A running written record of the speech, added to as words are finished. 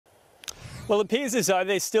Well, it appears as though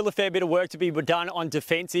there's still a fair bit of work to be done on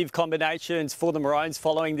defensive combinations for the Maroons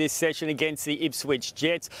following this session against the Ipswich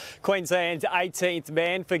Jets. Queensland's 18th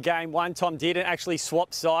man for game one, Tom Dearden, actually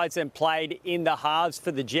swapped sides and played in the halves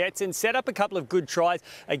for the Jets and set up a couple of good tries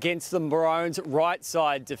against the Maroons' right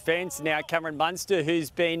side defence. Now, Cameron Munster, who's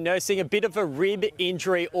been nursing a bit of a rib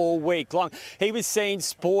injury all week long, he was seen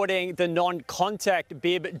sporting the non-contact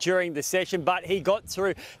bib during the session, but he got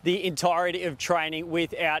through the entirety of training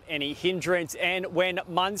without any hindrance. And when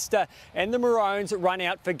Munster and the Maroons run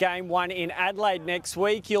out for game one in Adelaide next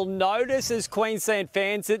week, you'll notice as Queensland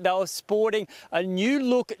fans that they were sporting a new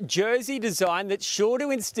look jersey design that's sure to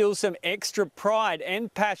instil some extra pride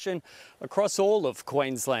and passion across all of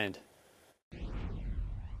Queensland.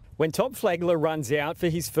 When Todd Flegler runs out for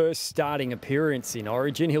his first starting appearance in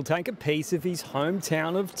Origin, he'll take a piece of his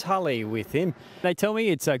hometown of Tully with him. They tell me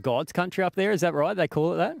it's God's country up there, is that right? They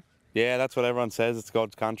call it that? Yeah, that's what everyone says. It's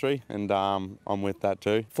God's country, and I'm with that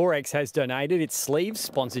too. 4X has donated its sleeve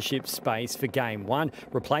sponsorship space for Game 1,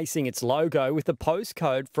 replacing its logo with a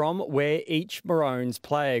postcode from where each Maroons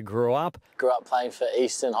player grew up. Grew up playing for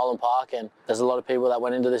Eastern Holland Park, and there's a lot of people that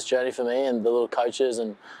went into this journey for me, and the little coaches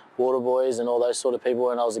and water boys and all those sort of people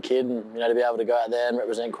when I was a kid, and to be able to go out there and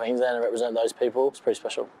represent Queensland and represent those people, it's pretty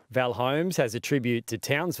special. Val Holmes has a tribute to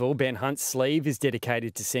Townsville. Ben Hunt's sleeve is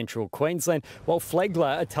dedicated to Central Queensland, while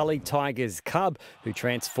Flegler, a Tully Tigers cub who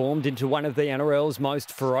transformed into one of the NRL's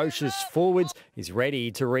most ferocious forwards, is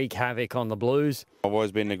ready to wreak havoc on the Blues. I've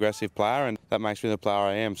always been an aggressive player, and that makes me the player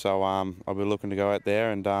I am, so I'll be looking to go out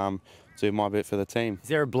there and do my bit for the team. Is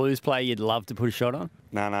there a Blues player you'd love to put a shot on?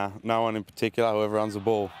 No one in particular, whoever runs the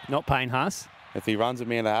ball. Not Payne Haas? If he runs at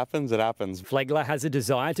me and it happens, it happens. Flegler has a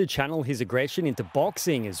desire to channel his aggression into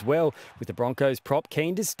boxing as well, with the Broncos prop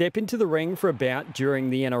keen to step into the ring for a bout during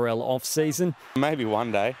the NRL off-season. Maybe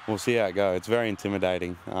one day. We'll see how it goes. It's very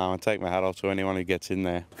intimidating. I take my hat off to anyone who gets in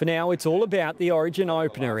there. For now, it's all about the Origin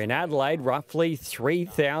opener in Adelaide, roughly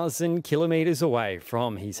 3,000 kilometres away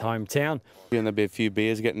from his hometown. And there'll be a few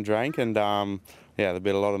beers getting drank, and yeah, there'll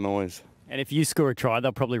be a lot of noise. And if you score a try,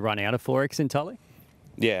 they'll probably run out of 4X in Tully?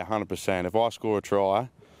 Yeah, 100%. If I score a try,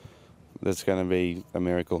 that's going to be a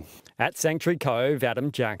miracle. At Sanctuary Cove,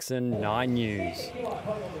 Adam Jackson, 9 News.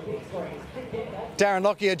 Darren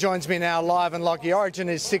Lockyer joins me now live, and Lockyer, Origin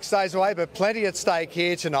is 6 days away, but plenty at stake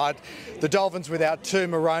here tonight. The Dolphins without two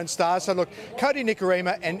Maroon stars. So look, Cody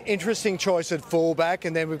Nikorima, an interesting choice at fullback,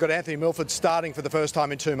 and then we've got Anthony Milford starting for the first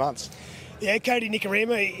time in 2 months. Yeah, Cody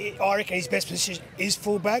Nikorima, I reckon his best position is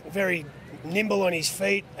fullback, very nimble on his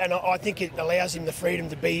feet, and I think it allows him the freedom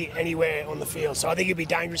to be anywhere on the field. So I think he'll be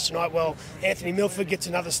dangerous tonight. Well, Anthony Milford gets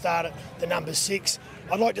another start at the number 6.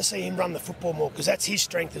 I'd like to see him run the football more because that's his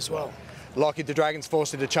strength as well. Lockie, the Dragons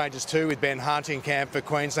forced into changes too with Ben Hunt in camp for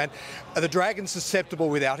Queensland. Are the Dragons susceptible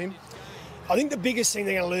without him? I think the biggest thing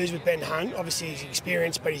they're going to lose with Ben Hunt, obviously his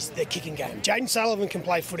experience, but their kicking game. Jaden Sullivan can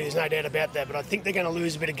play footy, there's no doubt about that, but I think they're going to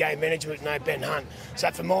lose a bit of game management with no Ben Hunt. So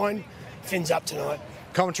for mine, Finn's up tonight.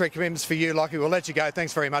 Commentary commitments for you, Lockie. We'll let you go.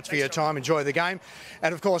 Thanks very much for your time. Enjoy the game.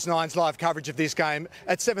 And, of course, Nine's live coverage of this game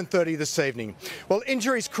at 7:30 this evening. Well,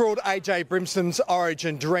 injuries cruelled AJ Brimson's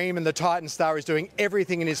Origin dream, and the Titan star is doing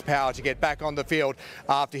everything in his power to get back on the field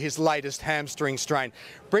after his latest hamstring strain.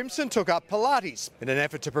 Brimson took up Pilates in an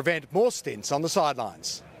effort to prevent more stints on the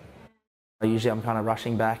sidelines. Usually I'm kind of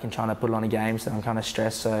rushing back and trying to put it on a game, so I'm kind of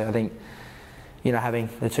stressed. So I think, having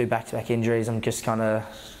the 2 back-to-back injuries, I'm just kind of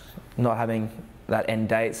not having that end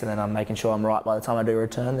dates, and then I'm making sure I'm right by the time I do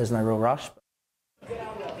return. There's no real rush.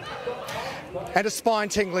 And a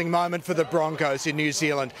spine-tingling moment for the Broncos in New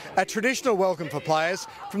Zealand. A traditional welcome for players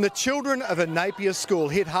from the children of a Napier school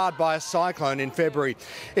hit hard by a cyclone in February.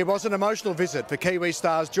 It was an emotional visit for Kiwi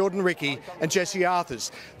stars Jordan Ricky and Jesse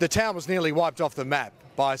Arthurs. The town was nearly wiped off the map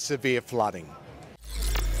by severe flooding.